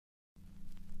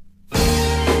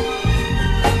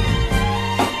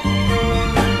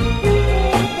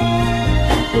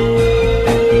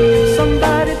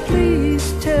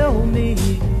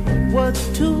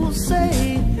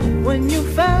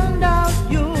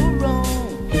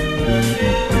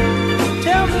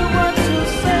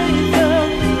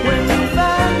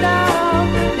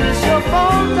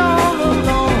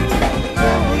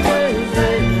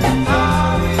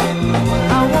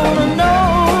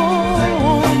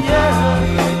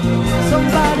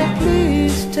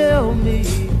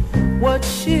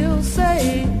she'll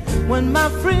say when my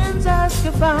friends ask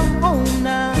if I'm home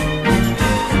now.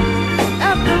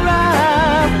 After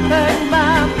I've packed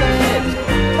my bags,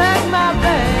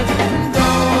 and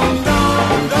gone,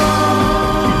 gone,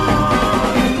 gone,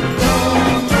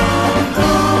 gone, gone,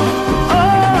 gone.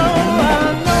 Oh, I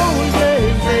know, yeah,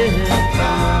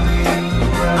 yeah.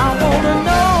 I wanna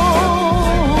know,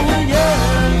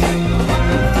 yeah.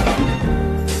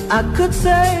 I could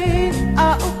say I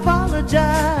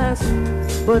apologize,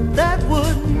 but that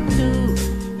wouldn't do.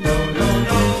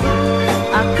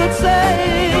 I could say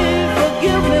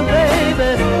forgive me,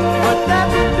 baby, but that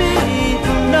would be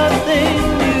nothing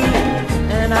new.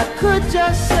 And I could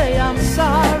just say I'm